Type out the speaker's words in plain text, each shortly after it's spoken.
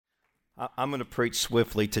I'm going to preach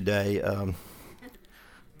swiftly today.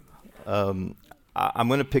 I'm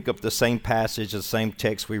going to pick up the same passage, the same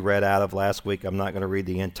text we read out of last week. I'm not going to read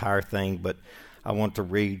the entire thing, but I want to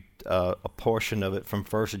read a portion of it from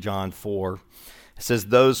 1 John 4. It says,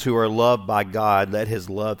 "Those who are loved by God, let his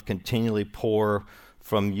love continually pour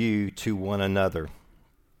from you to one another.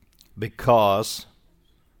 Because,"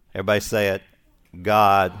 everybody say it,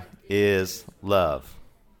 "God is love.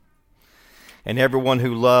 And everyone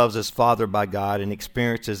who loves is fathered by God and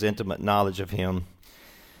experiences intimate knowledge of him.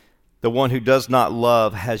 The one who does not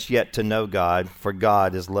love has yet to know God, for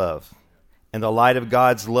God is love. And the light of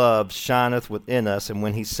God's love shineth within us, and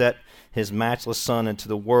when he set his matchless Son into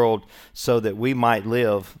the world so that we might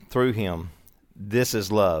live through him. This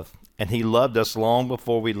is love. And he loved us long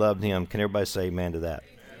before we loved him." Can everybody say amen to that?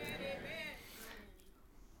 Amen.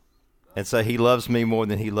 And so he loves me more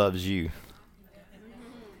than he loves you.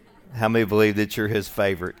 How many believe that you're his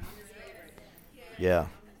favorite? Yeah.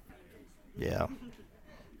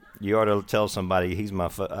 You ought to tell somebody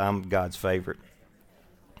I'm God's favorite.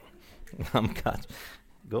 I'm God's.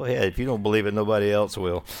 Go ahead. If you don't believe it, nobody else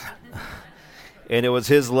will. And it was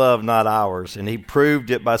his love, not ours. And he proved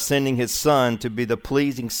it by sending his Son to be the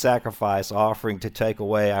pleasing sacrifice offering to take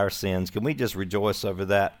away our sins. Can we just rejoice over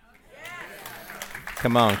that?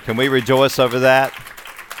 Come on. Can we rejoice over that?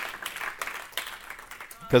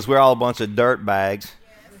 Because we're all a bunch of dirt bags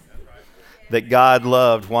that God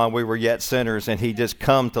loved while we were yet sinners, and he just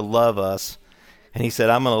come to love us. And he said,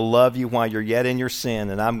 "I'm going to love you while you're yet in your sin,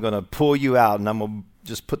 and I'm going to pull you out, and I'm going to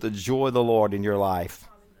just put the joy of the Lord in your life."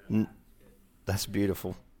 That's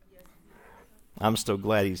beautiful. I'm still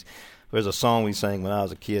glad there's a song we sang when I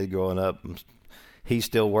was a kid growing up. He's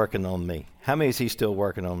still working on me. How many is he still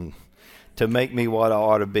working on me? To make me what I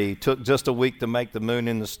ought to be. Took just a week to make the moon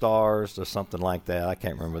and the stars, or something like that. I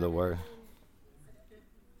can't remember the word.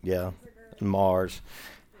 Yeah, Mars.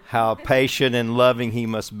 How patient and loving he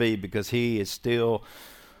must be, because he is still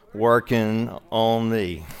working on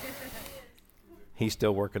me. He's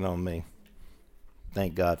still working on me.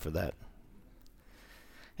 Thank God for that.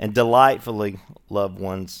 And delightfully, loved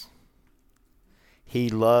ones, he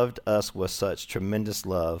loved us with such tremendous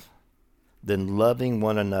love. Then loving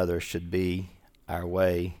one another should be our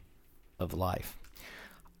way of life.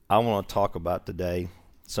 I want to talk about today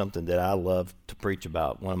something that I love to preach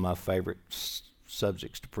about. One of my favorite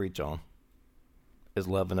subjects to preach on is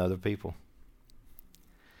loving other people.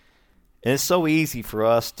 And it's so easy for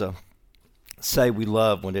us to say we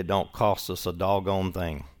love when it don't cost us a doggone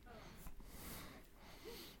thing.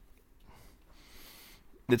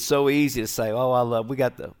 It's so easy to say, "Oh, I love." We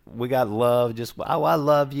got love. Just, "Oh, I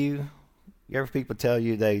love you." You ever people tell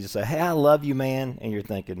you, they just say, "Hey, I love you, man," and you're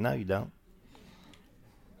thinking, "No, you don't."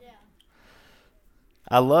 Yeah.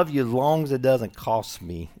 I love you as long as it doesn't cost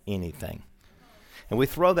me anything. And we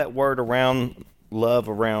throw that word around, love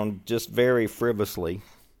around, just very frivolously.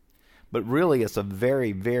 But really, it's a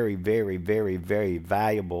very, very, very, very, very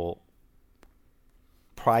valuable,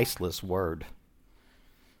 priceless word.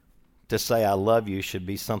 To say I love you should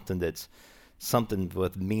be something that's something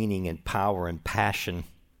with meaning and power and passion.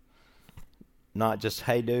 Not just,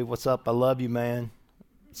 "Hey, dude, what's up? I love you, man."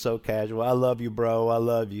 It's so casual. "I love you, bro. I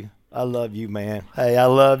love you. I love you, man. Hey, I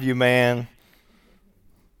love you, man."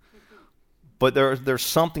 But there's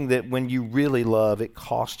something that when you really love, it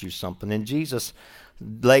costs you something. And Jesus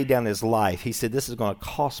laid down his life. He said, "This is going to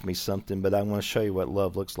cost me something, but I want to show you what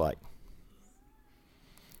love looks like."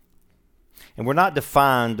 And we're not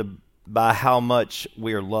defined by how much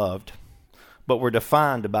we are loved, but we're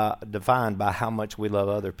defined by how much we love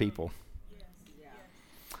other people.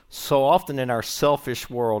 So often in our selfish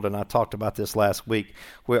world, and I talked about this last week,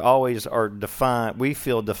 we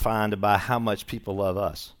feel defined by how much people love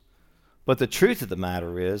us. But the truth of the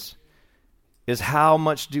matter is how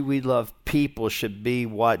much do we love people should be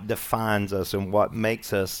what defines us and what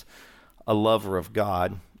makes us a lover of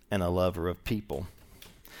God and a lover of people.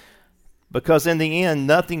 Because in the end,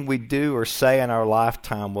 nothing we do or say in our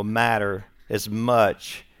lifetime will matter as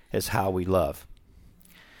much as how we love.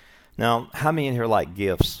 Now, how many in here like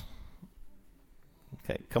gifts?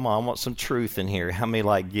 Okay, come on, I want some truth in here. How many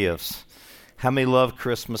like gifts? How many love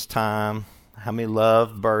Christmas time? How many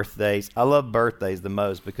love birthdays? I love birthdays the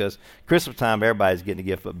most because Christmas time, everybody's getting a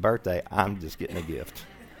gift, but birthday, I'm just getting a gift.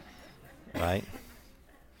 Right?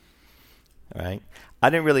 I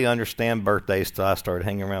didn't really understand birthdays till I started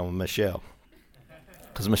hanging around with Michelle.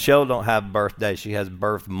 Because Michelle don't have birthdays, she has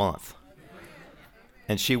birth month.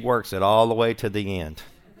 And she works it all the way to the end.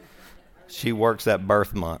 She works that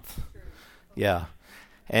birth month. Yeah.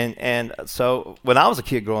 And so when I was a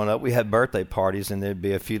kid growing up, we had birthday parties, and there'd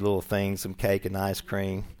be a few little things, some cake and ice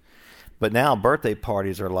cream. But now birthday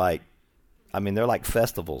parties are like, they're like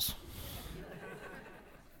festivals.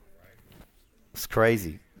 It's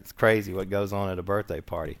crazy. It's crazy what goes on at a birthday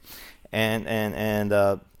party.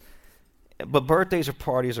 But birthdays or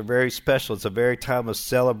parties are very special. It's a very time of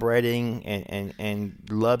celebrating and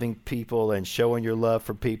loving people and showing your love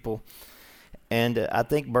for people. And I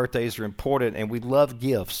think birthdays are important, and we love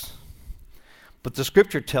gifts. But the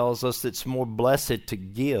Scripture tells us it's more blessed to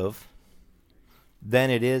give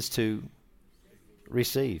than it is to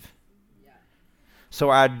receive.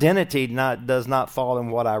 So our identity does not fall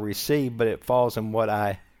in what I receive, but it falls in what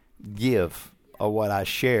I give or what I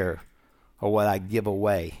share or what I give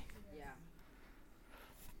away.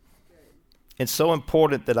 It's so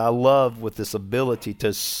important that I love with this ability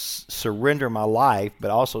to surrender my life,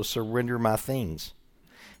 but also surrender my things.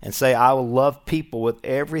 And say, I will love people with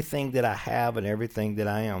everything that I have and everything that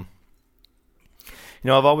I am.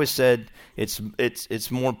 I've always said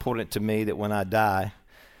it's more important to me that when I die,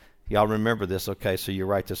 y'all remember this, okay, so you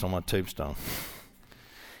write this on my tombstone.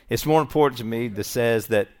 It's more important to me that says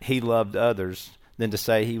that he loved others than to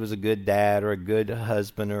say he was a good dad or a good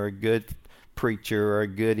husband or a good preacher or a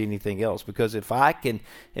good anything else. Because if I can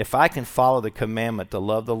follow the commandment to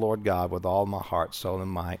love the Lord God with all my heart, soul, and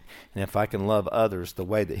might, and if I can love others the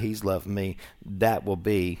way that he's loved me, that will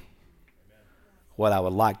be what I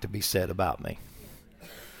would like to be said about me.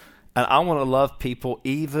 And I want to love people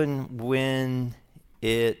even when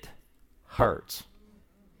it hurts.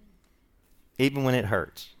 Even when it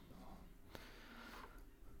hurts.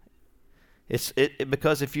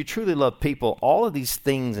 Because if you truly love people, all of these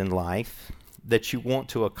things in life that you want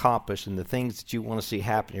to accomplish and the things that you want to see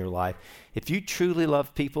happen in your life, if you truly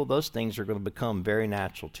love people, those things are going to become very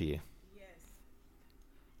natural to you. Yes.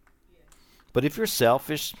 But if you're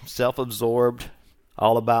selfish, self-absorbed,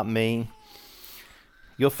 all about me,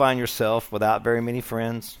 you'll find yourself without very many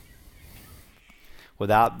friends,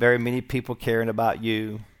 without very many people caring about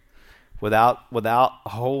you, without a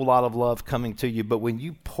whole lot of love coming to you. But when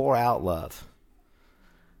you pour out love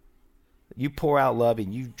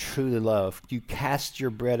and you truly love, you cast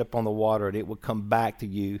your bread upon the water and it will come back to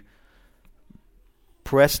you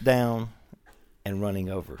pressed down and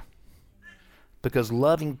running over. Because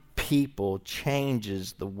loving people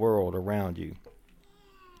changes the world around you.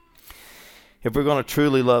 If we're going to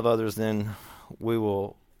truly love others, then it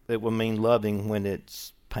will mean loving when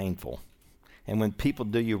it's painful. And when people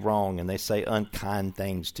do you wrong and they say unkind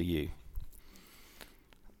things to you.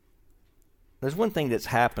 There's one thing that's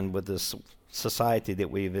happened with this society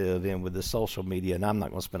that we live in with the social media, and I'm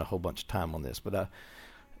not going to spend a whole bunch of time on this, but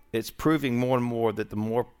it's proving more and more that the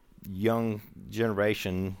more young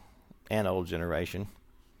generation and old generation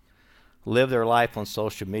live their life on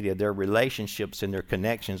social media, their relationships and their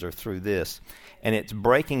connections are through this. And it's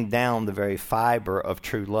breaking down the very fiber of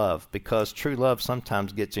true love, because true love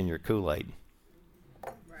sometimes gets in your Kool-Aid.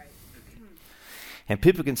 And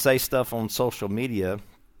people can say stuff on social media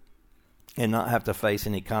and not have to face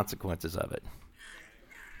any consequences of it.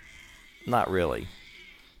 Not really.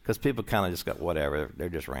 Because people kind of just got whatever. They're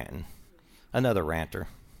just ranting. Another ranter.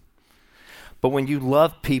 But when you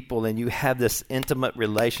love people and you have this intimate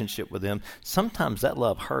relationship with them, sometimes that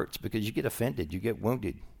love hurts because you get offended. You get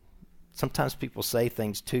wounded. Sometimes people say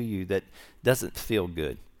things to you that doesn't feel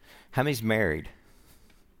good. How many's married?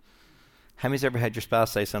 How many's ever had your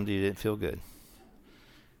spouse say something you didn't feel good?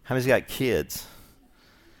 How many's got kids?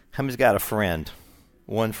 How many's got a friend?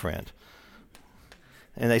 One friend.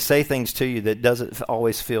 And they say things to you that doesn't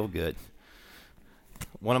always feel good.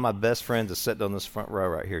 One of my best friends is sitting on this front row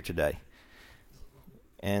right here today.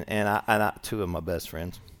 And I two of my best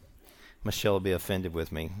friends. Michelle will be offended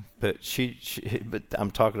with me. But but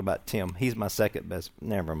I'm talking about Tim. He's my second best.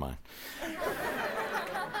 Never mind.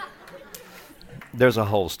 There's a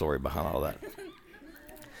whole story behind all that.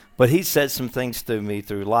 But he said some things to me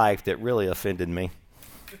through life that really offended me.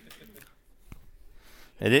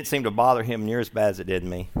 It didn't seem to bother him near as bad as it did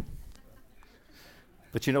me.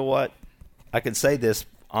 But you know what? I can say this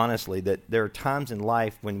honestly, that there are times in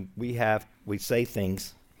life when we say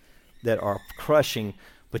things that are crushing,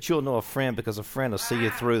 but you'll know a friend because a friend will see you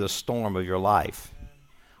through the storm of your life.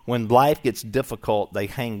 When life gets difficult, they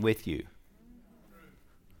hang with you.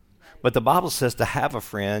 But the Bible says to have a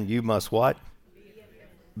friend, you must what?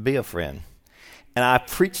 Be a friend. And I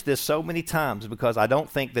preach this so many times because I don't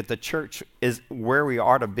think that the church is where we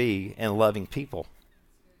are to be in loving people.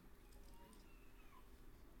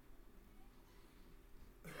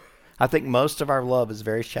 I think most of our love is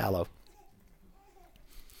very shallow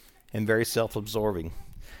and very self-absorbing.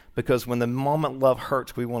 Because when the moment love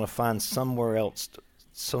hurts, we want to find somewhere else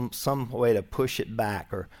some way to push it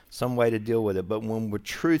back or some way to deal with it. But when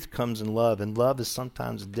truth comes in love, and love is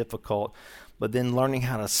sometimes difficult, but then learning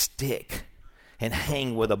how to stick and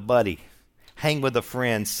hang with a buddy, hang with a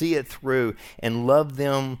friend, see it through, and love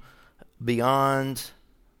them beyond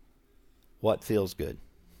what feels good.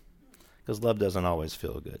 Because love doesn't always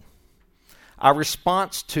feel good. Our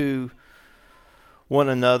response to one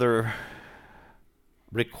another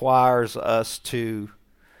requires us to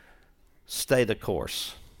stay the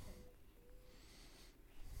course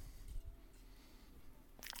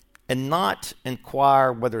and not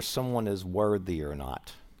inquire whether someone is worthy or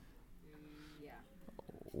not.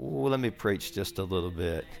 Ooh, let me preach just a little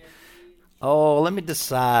bit. Oh, let me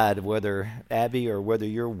decide whether, Abby, or whether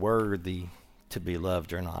you're worthy to be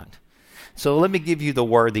loved or not. So let me give you the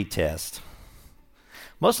worthy test.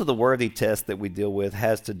 Most of the worthy test that we deal with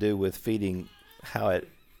has to do with feeding how it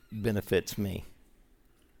benefits me.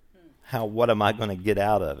 What am I going to get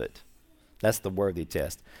out of it? That's the worthy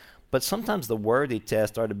test. But sometimes the worthy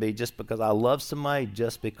test are to be just because I love somebody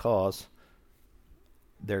just because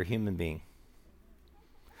they're a human being.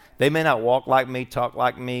 They may not walk like me, talk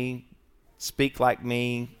like me, speak like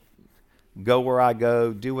me, go where I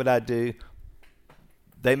go, do what I do.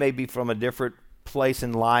 They may be from a different place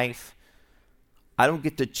in life. I don't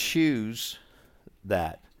get to choose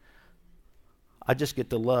that. I just get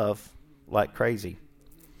to love like crazy.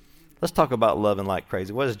 Let's talk about loving like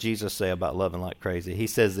crazy. What does Jesus say about loving like crazy? He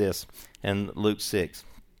says this in Luke 6.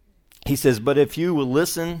 He says, "But if you will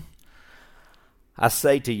listen, I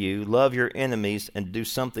say to you, love your enemies and do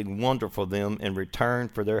something wonderful for them in return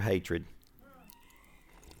for their hatred."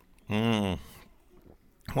 Well,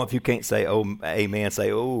 if you can't say, oh, amen,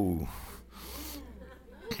 say, oh.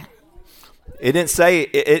 It didn't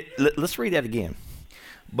say, let's read that again.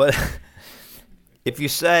 But if you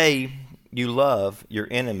say you love your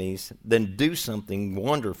enemies, then do something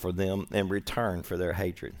wonderful for them in return for their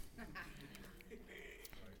hatred.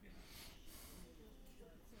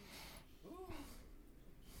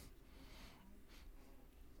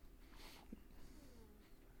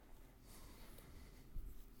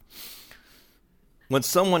 When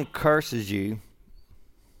someone curses you,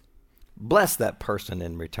 bless that person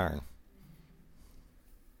in return.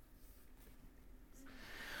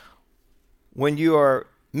 When you are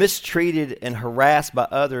mistreated and harassed by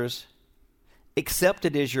others, accept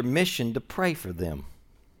it as your mission to pray for them.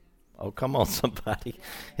 Oh, come on, somebody.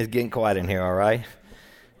 It's getting quiet in here, all right?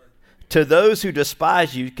 To those who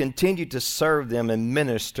despise you, continue to serve them and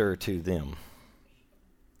minister to them.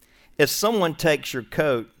 If someone takes your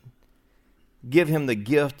coat, give him the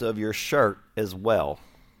gift of your shirt as well.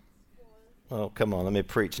 Oh, come on, let me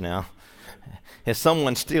preach now. If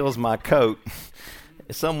someone steals my coat,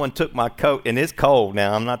 if someone took my coat, and it's cold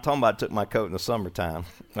now, I'm not talking about took my coat in the summertime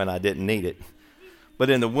when I didn't need it,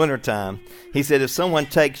 but in the wintertime, he said, if someone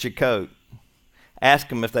takes your coat, ask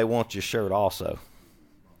them if they want your shirt also.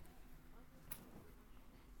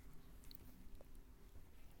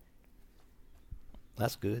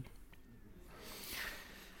 That's good.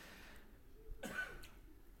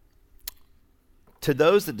 To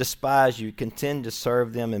those that despise you, continue to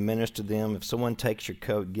serve them and minister to them. If someone takes your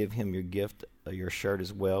coat, give him your gift, your shirt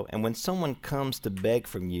as well. And when someone comes to beg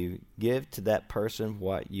from you, give to that person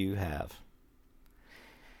what you have.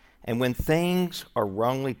 And when things are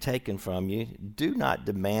wrongly taken from you, do not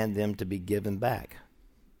demand them to be given back.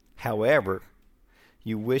 However,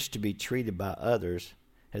 you wish to be treated by others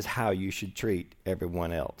as how you should treat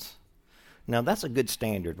everyone else. Now, that's a good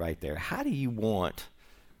standard right there. How do you want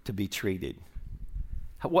to be treated?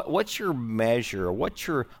 What's your measure, or what's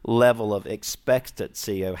your level of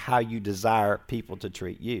expectancy of how you desire people to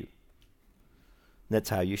treat you? That's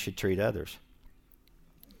how you should treat others.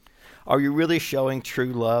 Are you really showing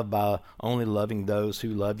true love by only loving those who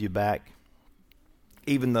love you back?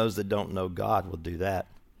 Even those that don't know God will do that.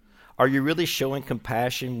 Are you really showing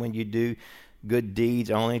compassion when you do good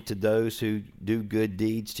deeds only to those who do good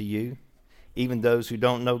deeds to you? Even those who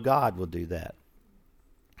don't know God will do that.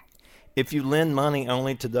 If you lend money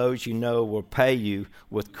only to those you know will pay you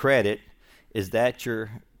with credit, is that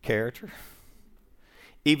your character?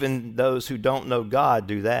 Even those who don't know God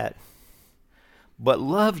do that. But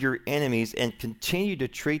love your enemies and continue to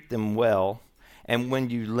treat them well. And when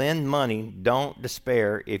you lend money, don't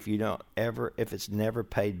despair if it's never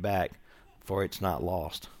paid back, for it's not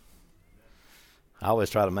lost. I always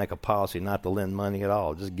try to make a policy not to lend money at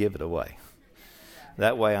all. Just give it away.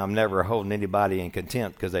 That way I'm never holding anybody in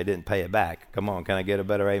contempt because they didn't pay it back. Come on, can I get a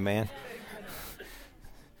better amen?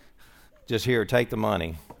 Just here, take the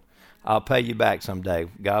money. I'll pay you back someday.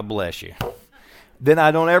 God bless you. Then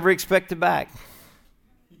I don't ever expect it back.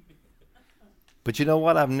 But you know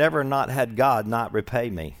what? I've never not had God not repay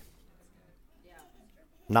me.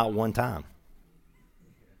 Not one time.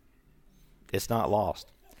 It's not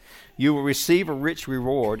lost. You will receive a rich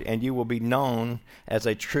reward, and you will be known as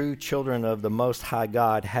a true children of the Most High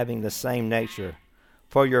God, having the same nature.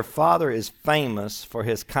 For your Father is famous for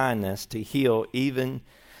his kindness to heal even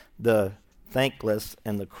the thankless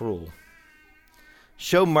and the cruel.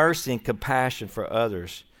 Show mercy and compassion for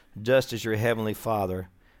others, just as your heavenly Father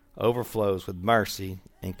overflows with mercy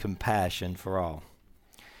and compassion for all.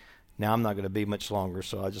 Now, I'm not going to be much longer,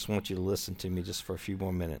 so I just want you to listen to me just for a few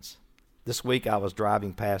more minutes. This week I was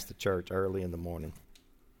driving past the church early in the morning,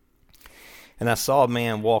 and I saw a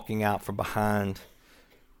man walking out from behind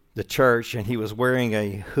the church, and he was wearing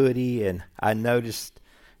a hoodie, and I noticed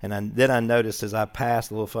as I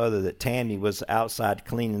passed a little further that Tammy was outside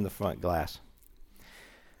cleaning the front glass.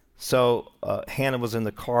 So Hannah was in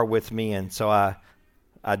the car with me, and so I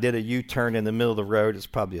did a U-turn in the middle of the road. It's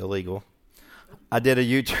probably illegal. I did a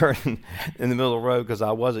U-turn in the middle of the road because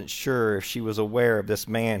I wasn't sure if she was aware of this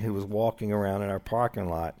man who was walking around in our parking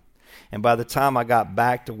lot. And by the time I got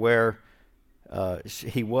back to where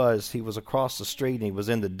he was across the street, and he was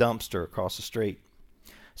in the dumpster across the street.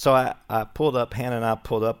 So I pulled up, Hannah and I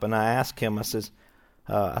pulled up, and I asked him, I said,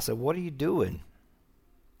 what are you doing?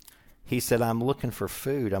 He said, I'm looking for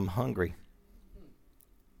food. I'm hungry.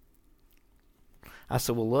 I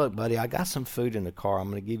said, well, look, buddy, I got some food in the car. I'm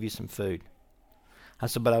going to give you some food. I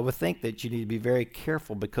said, but I would think that you need to be very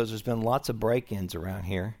careful because there's been lots of break-ins around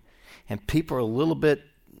here, and people are a little bit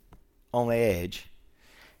on the edge,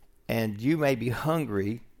 and you may be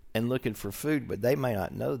hungry and looking for food, but they may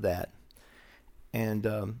not know that, and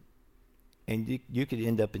you could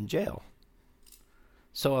end up in jail.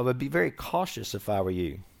 So I would be very cautious if I were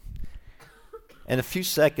you. In a few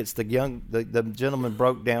seconds, the gentleman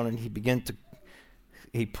broke down, and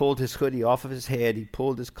he pulled his hoodie off of his head. He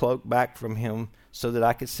pulled his cloak back from him so that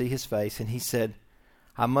I could see his face. And he said,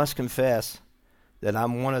 I must confess that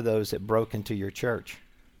I'm one of those that broke into your church.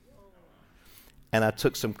 And I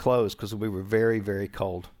took some clothes because we were very, very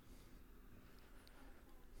cold.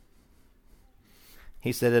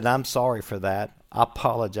 He said, and I'm sorry for that. I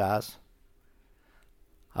apologize.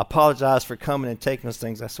 I apologize for coming and taking those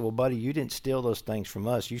things. I said, well, buddy, you didn't steal those things from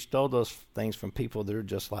us. You stole those things from people that are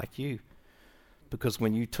just like you. Because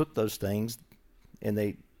when you took those things and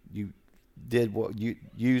you did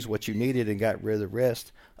used what you needed and got rid of the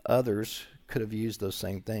rest, others could have used those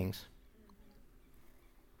same things.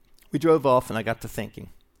 We drove off, and I got to thinking,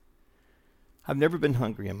 I've never been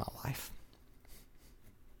hungry in my life.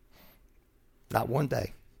 Not one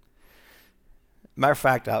day. Matter of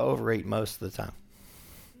fact, I overeat most of the time.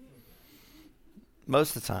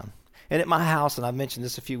 Most of the time. And at my house, and I mentioned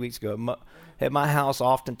this a few weeks ago, at my house,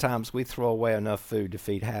 oftentimes we throw away enough food to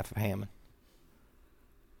feed half of Hammond.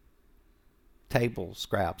 Table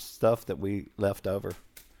scraps, stuff that we left over,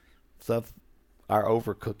 stuff, our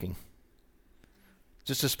overcooking.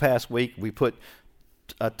 Just this past week, we put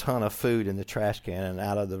a ton of food in the trash can and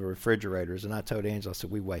out of the refrigerators, and I told Angela, I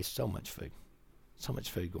said, we waste so much food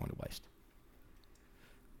going to waste.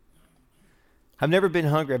 I've never been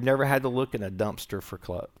hungry. I've never had to look in a dumpster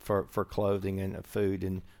for clothing and food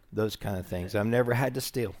and those kind of things. I've never had to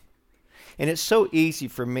steal. And it's so easy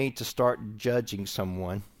for me to start judging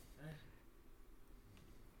someone,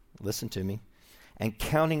 listen to me, and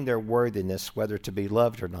counting their worthiness, whether to be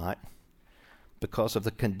loved or not, because of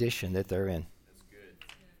the condition that they're in. That's good.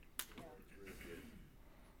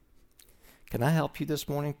 Can I help you this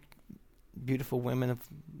morning, beautiful men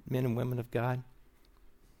and women of God?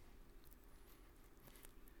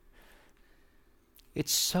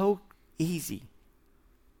 It's so easy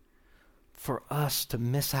for us to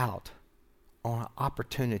miss out on an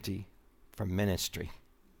opportunity for ministry.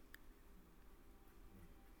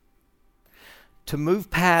 To move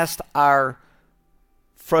past our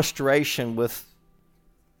frustration with,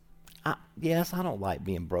 yes, I don't like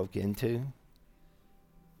being broke into.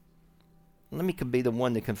 Let me be the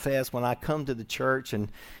one to confess when I come to the church and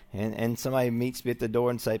somebody meets me at the door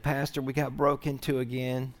and say, Pastor, we got broke into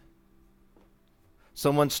again.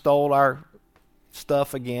 Someone stole our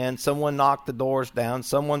stuff again. Someone knocked the doors down.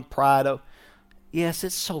 Someone pried up. Yes,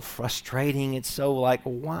 it's so frustrating. It's so like,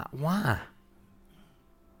 why?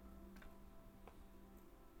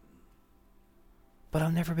 But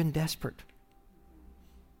I've never been desperate.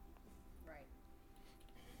 Right.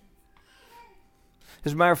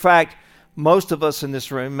 As a matter of fact, most of us in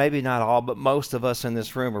this room, maybe not all, but most of us in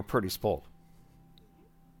this room are pretty spoiled.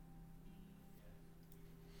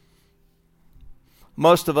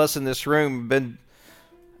 Most of us in this room have been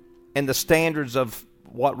in the standards of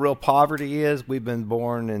what real poverty is? We've been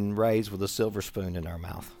born and raised with a silver spoon in our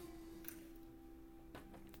mouth.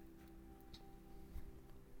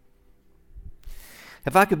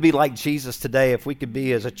 If I could be like Jesus today, if we could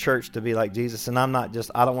be as a church to be like Jesus, and I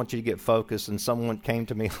don't want you to get focused, and someone came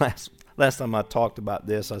to me last time I talked about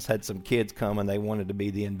this, I had some kids come and they wanted to be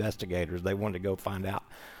the investigators. They wanted to go find out.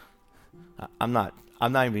 I'm not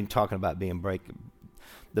even talking about the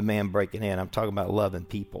man breaking in. I'm talking about loving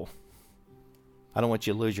people. I don't want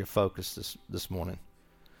you to lose your focus this morning.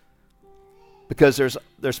 Because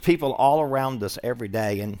there's people all around us every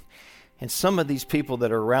day, and some of these people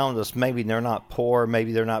that are around us, maybe they're not poor,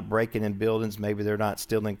 maybe they're not breaking in buildings, maybe they're not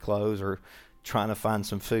stealing clothes or trying to find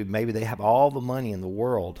some food. Maybe they have all the money in the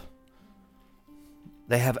world.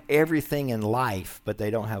 They have everything in life, but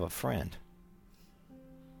they don't have a friend.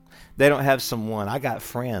 They don't have someone. I got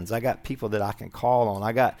friends. I got people that I can call on.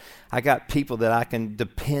 I got people that I can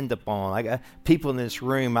depend upon. I got people in this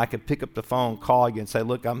room. I can pick up the phone, call you, and say,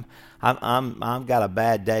 "Look, I've got a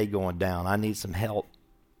bad day going down. I need some help."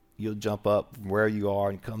 You'll jump up from where you are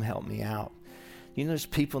and come help me out. You know, there's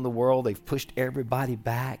people in the world, they've pushed everybody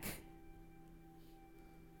back.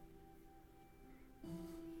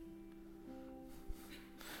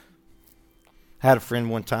 I had a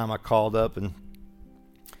friend one time I called up, and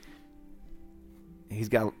he's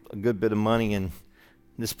got a good bit of money, and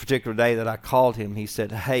this particular day that I called him, he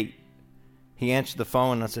said, "Hey," he answered the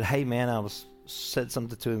phone, and I said, "Hey man," said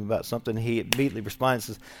something to him about something. He immediately responded and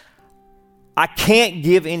says, "I can't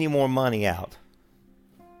give any more money out.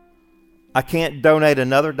 I can't donate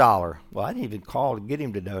another $1." Well, I didn't even call to get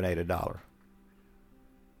him to donate $1.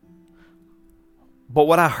 But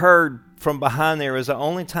what I heard from behind there is the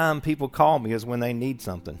only time people call me is when they need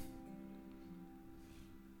something.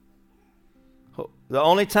 The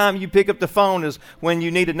only time you pick up the phone is when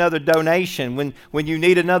you need another donation, when you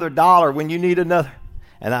need another $1, when you need another.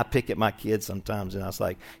 And I pick at my kids sometimes, and I was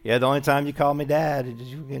like, "Yeah, the only time you call me Dad is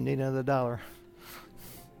you need another $1.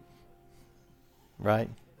 Right?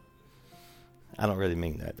 I don't really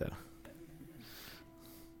mean that, though.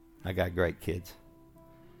 I got great kids.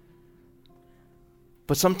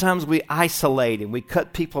 But sometimes we isolate and we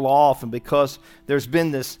cut people off, and because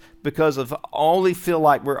of only feel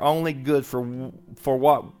like we're only good for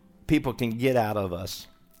what people can get out of us.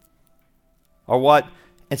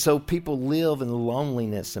 And so people live in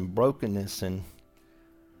loneliness and brokenness and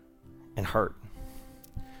hurt.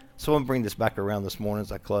 So I want to bring this back around this morning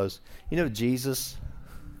as I close. You know, Jesus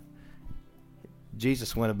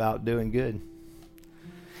went about doing good.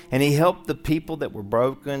 And he helped the people that were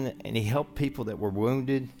broken, and he helped people that were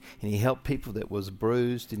wounded, and he helped people that was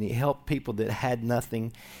bruised, and he helped people that had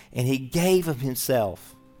nothing, and he gave of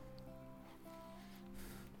himself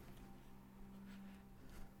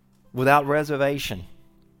without reservation.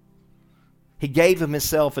 He gave him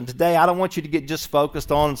himself. And today, I don't want you to get just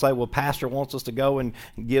focused on and say, "Well, Pastor wants us to go and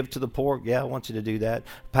give to the poor." Yeah, I want you to do that.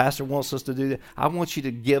 Pastor wants us to do that. I want you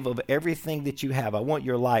to give of everything that you have. I want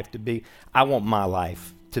your life to be, I want my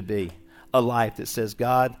life to be a life that says,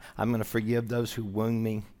 "God, I'm going to forgive those who wound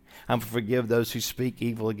me. I'm going to forgive those who speak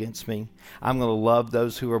evil against me. I'm going to love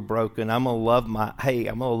those who are broken. I'm going to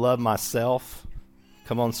love myself."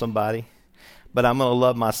 Come on, somebody. But I'm going to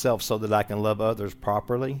love myself so that I can love others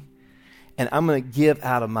properly. And I'm going to give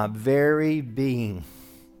out of my very being,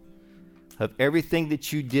 of everything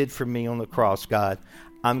that you did for me on the cross, God.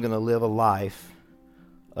 I'm going to live a life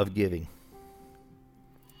of giving.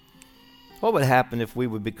 What would happen if we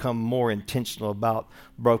would become more intentional about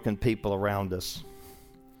broken people around us?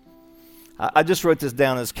 I just wrote this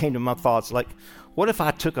down as it came to my thoughts. Like, what if I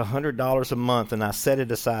took $100 a month and I set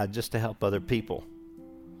it aside just to help other people?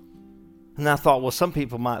 And I thought, well, some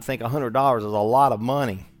people might think $100 is a lot of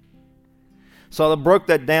money. So I broke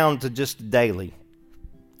that down to just daily,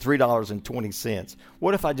 $3.20.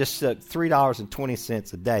 What if I just took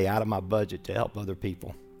 $3.20 a day out of my budget to help other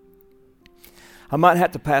people? I might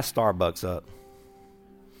have to pass Starbucks up.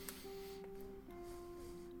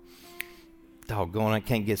 Doggone, I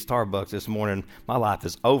can't get Starbucks this morning. My life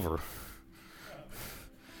is over.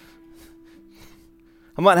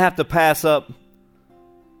 I might have to pass up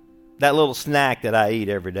that little snack that I eat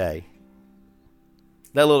every day.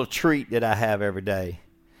 That little treat that I have every day.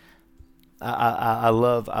 I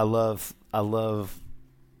love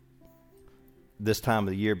this time of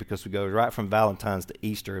the year because we go right from Valentine's to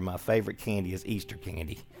Easter, and my favorite candy is Easter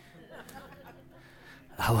candy.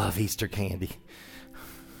 I love Easter candy.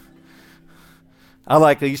 I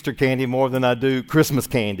like Easter candy more than I do Christmas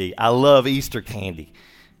candy. I love Easter candy.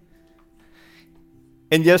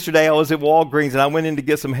 And yesterday I was at Walgreens and I went in to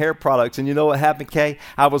get some hair products. And you know what happened, Kay?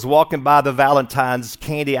 I was walking by the Valentine's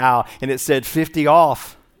candy aisle and it said 50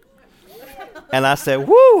 off. And I said,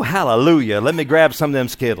 woo, hallelujah. Let me grab some of them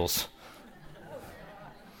Skittles.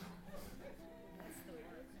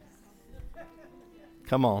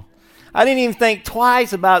 Come on. I didn't even think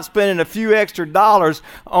twice about spending a few extra dollars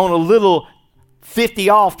on a little 50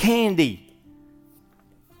 off candy.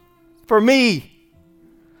 For me.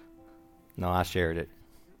 No, I shared it.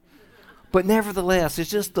 But nevertheless, it's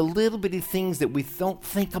just the little bitty things that we don't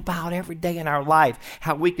think about every day in our life,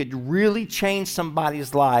 how we could really change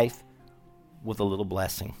somebody's life with a little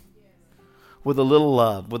blessing, with a little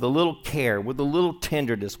love, with a little care, with a little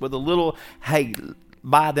tenderness, with a little, hey,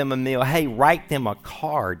 buy them a meal, hey, write them a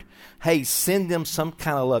card, hey, send them some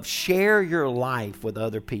kind of love. Share your life with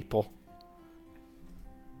other people.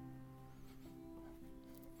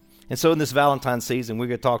 And so in this Valentine's season,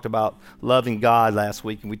 we talked about loving God last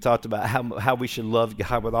week, and we talked about how we should love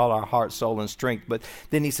God with all our heart, soul, and strength. But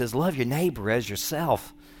then he says, love your neighbor as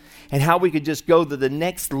yourself, and how we could just go to the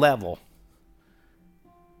next level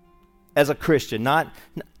as a Christian.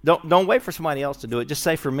 Don't wait for somebody else to do it. Just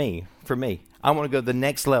say for me. I want to go to the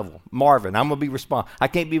next level. Marvin, I'm going to be responsible. I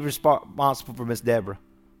can't be responsible for Miss Deborah.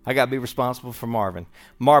 I got to be responsible for Marvin.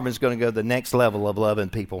 Marvin's going to go to the next level of loving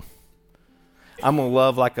people. I'm going to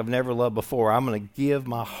love like I've never loved before. I'm going to give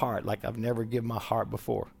my heart like I've never given my heart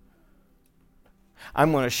before.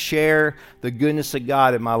 I'm going to share the goodness of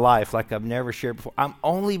God in my life like I've never shared before. I'm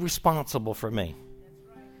only responsible for me.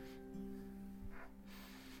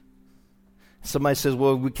 Somebody says,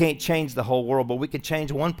 well, we can't change the whole world, but we can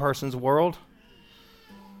change one person's world.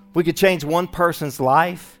 We could change one person's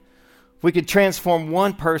life. We could transform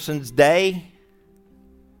one person's day.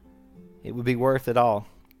 It would be worth it all.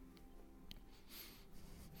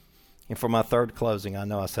 And for my third closing, I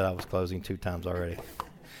know I said I was closing 2 times already.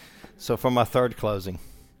 So for my third closing,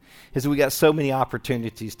 is we got so many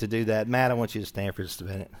opportunities to do that. Matt, I want you to stand for just a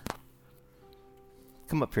minute.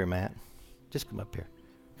 Come up here, Matt. Just come up here.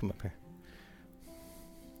 Come up here.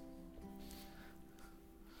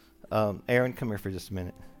 Aaron, come here for just a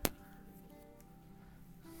minute.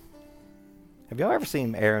 Have y'all ever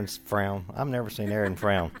seen Aaron's frown? I've never seen Aaron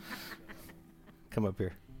frown. Come up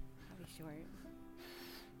here.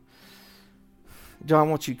 John,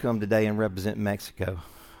 won't you come today and represent Mexico?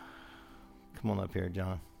 Come on up here,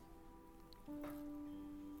 John.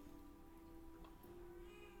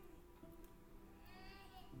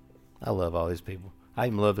 I love all these people. I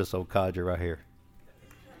even love this old codger right here.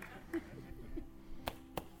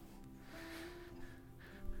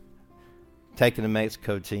 Taking the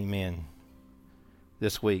Mexico team in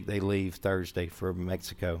this week. They leave Thursday for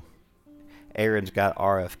Mexico. Aaron's got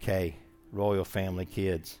RFK, Royal Family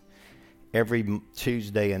Kids. Every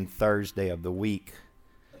Tuesday and Thursday of the week,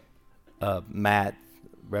 Matt,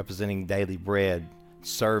 representing Daily Bread,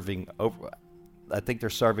 serving over, I think they're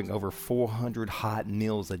serving over 400 hot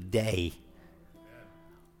meals a day.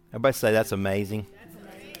 Everybody say that's amazing.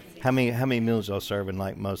 That's amazing. How many meals y'all serving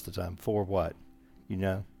like most of the time? For what? You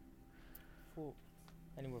know?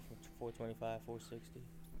 Anywhere from 425, 460.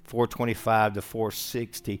 425 to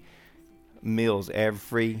 460 meals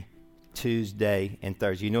every Tuesday and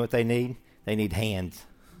Thursday. You know what they need? They need hands.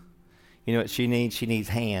 You know what she needs? She needs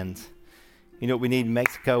hands. You know what we need in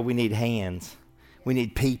Mexico? We need hands. We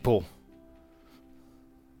need people.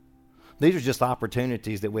 These are just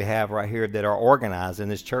opportunities that we have right here that are organized in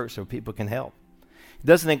this church so people can help. It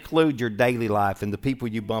doesn't include your daily life and the people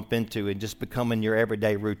you bump into and just becoming your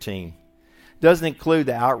everyday routine. It doesn't include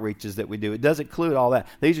the outreaches that we do. It doesn't include all that.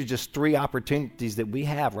 These are just 3 opportunities that we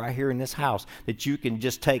have right here in this house that you can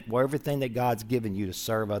just take everything that God's given you to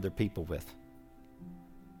serve other people with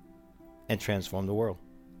and transform the world.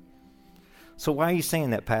 So why are you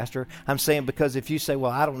saying that, Pastor? I'm saying because if you say,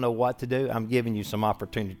 well, I don't know what to do, I'm giving you some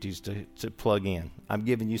opportunities to plug in. I'm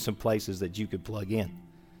giving you some places that you could plug in.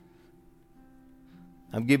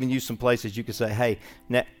 I'm giving you some places you could say, hey,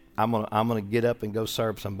 I'm gonna get up and go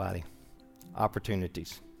serve somebody.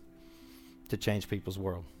 Opportunities to change people's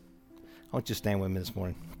world. I want you to stand with me this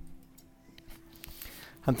morning.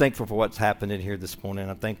 I'm thankful for what's happened in here this morning.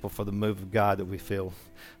 I'm thankful for the move of God that we feel,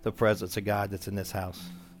 the presence of God that's in this house.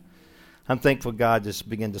 I'm thankful God just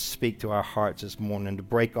began to speak to our hearts this morning to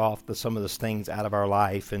break off some of those things out of our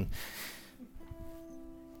life and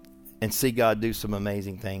see God do some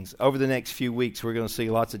amazing things. Over the next few weeks, we're going to see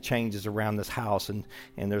lots of changes around this house, and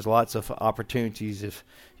there's lots of opportunities if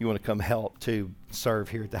you want to come help to serve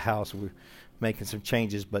here at the house. We're making some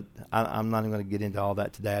changes, but I'm not even going to get into all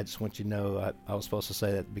that today. I just want you to know I was supposed to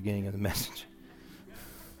say that at the beginning of the message.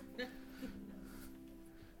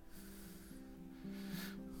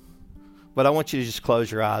 But I want you to just close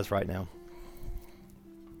your eyes right now.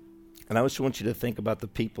 And I just want you to think about the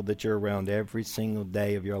people that you're around every single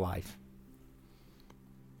day of your life.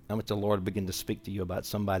 I want the Lord to begin to speak to you about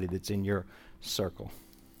somebody that's in your circle.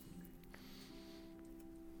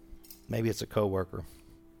 Maybe it's a coworker,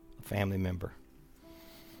 a family member.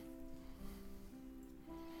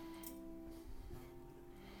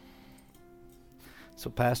 So,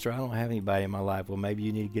 Pastor, I don't have anybody in my life. Well, maybe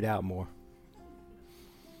you need to get out more.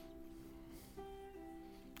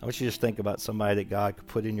 I want you to just think about somebody that God could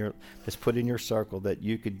put in your circle that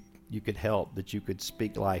you could help, that you could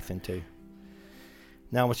speak life into.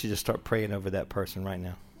 Now I want you to start praying over that person right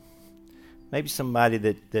now. Maybe somebody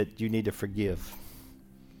that you need to forgive.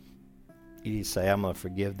 You need to say, I'm going to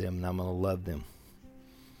forgive them and I'm going to love them.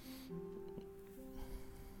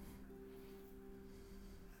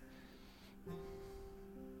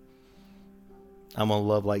 I'm going to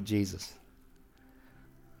love like Jesus.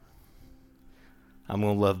 I'm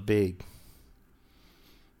going to love big.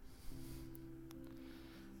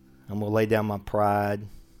 I'm going to lay down my pride.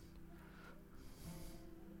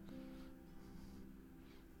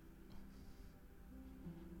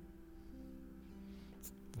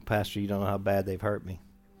 Pastor, you don't know how bad they've hurt me.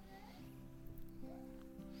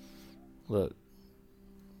 Look,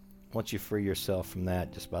 once you free yourself from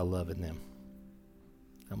that just by loving them,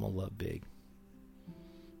 I'm going to love big.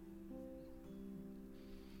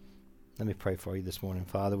 Let me pray for you this morning.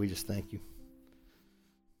 Father, we just thank you.